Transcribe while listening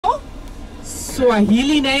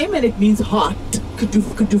Swahili name and it means heart.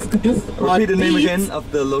 Kadoof, kadoof, kadoof. Repeat the name again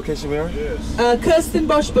of the location we are?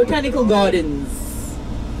 Kirstenbosch Botanical Gardens.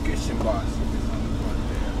 Kirstenbosch.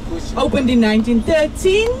 Opened in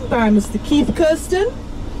 1913 by Mr. Keith Kirsten.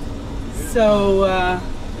 So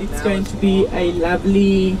it's going to be a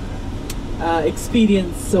lovely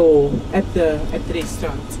experience at the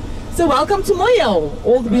restaurant. So welcome to Moyo,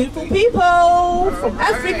 all the beautiful people from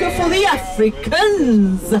Africa for the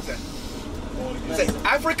Africans. Say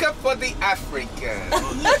Africa for the Africans.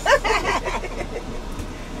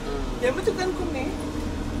 Jy moet ook inkom nie.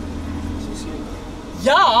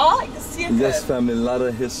 Ja, ek is seker. Yes, family, a lot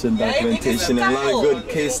of history and documentation and a lot of good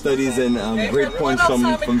case studies and great points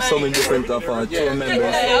from so many different of our tour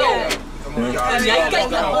members.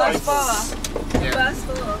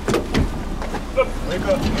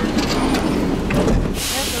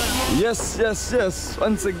 Yes, yes, yes.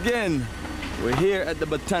 Once again, we're here at the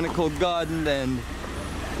Botanical Garden and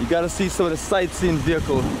you gotta see some of the sightseeing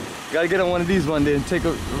vehicle. You gotta get on one of these one day and take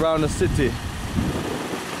a around the city.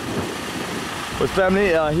 But family,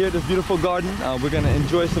 here at this beautiful garden, we're gonna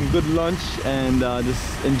enjoy some good lunch and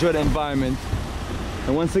just enjoy the environment.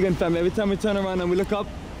 And once again, family, every time we turn around and we look up,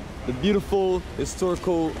 the beautiful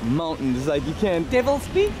historical mountains. It's like you can't... Devil's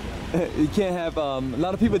Peak? You can't have... a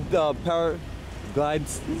lot of people paraglide,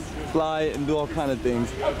 fly, and do all kind of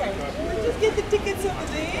things. Okay, we'll just get the tickets over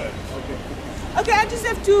there. Okay, I just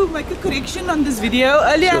have to make a correction on this video.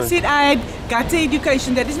 Earlier I said I had gutter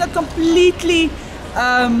education. That is not completely...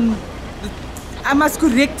 I must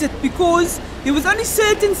correct it because there was only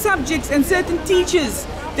certain subjects and certain teachers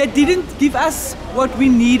that didn't give us what we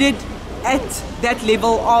needed at that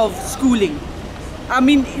level of schooling. I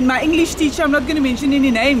mean, in my English teacher, I'm not going to mention any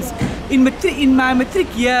names, in my matric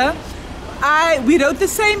year, we wrote the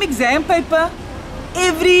same exam paper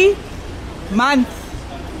every month.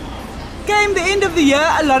 Came the end of the year,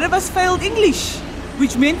 a lot of us failed English,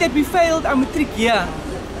 which meant that we failed our matric year.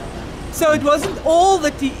 So it wasn't all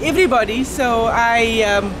everybody, so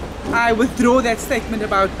I withdraw that statement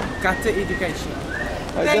about gutter education.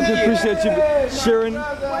 I definitely appreciate you sharing.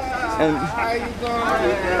 And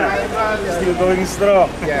still going strong.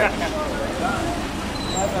 Yeah.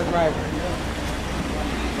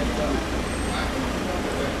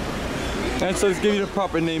 And so let's give you the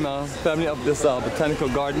proper name, family, of this botanical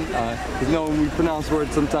garden. You know, we pronounce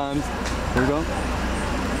words sometimes. There we go.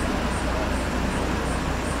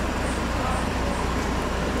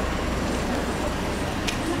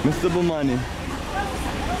 Mr. Bumani.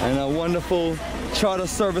 And a wonderful charter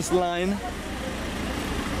service line.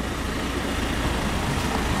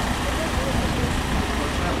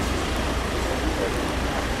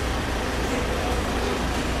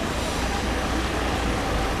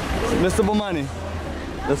 Mr. Bomani,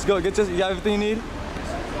 let's go. You got everything you need?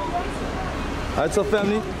 Alright, so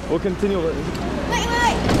family, we'll continue. Wait.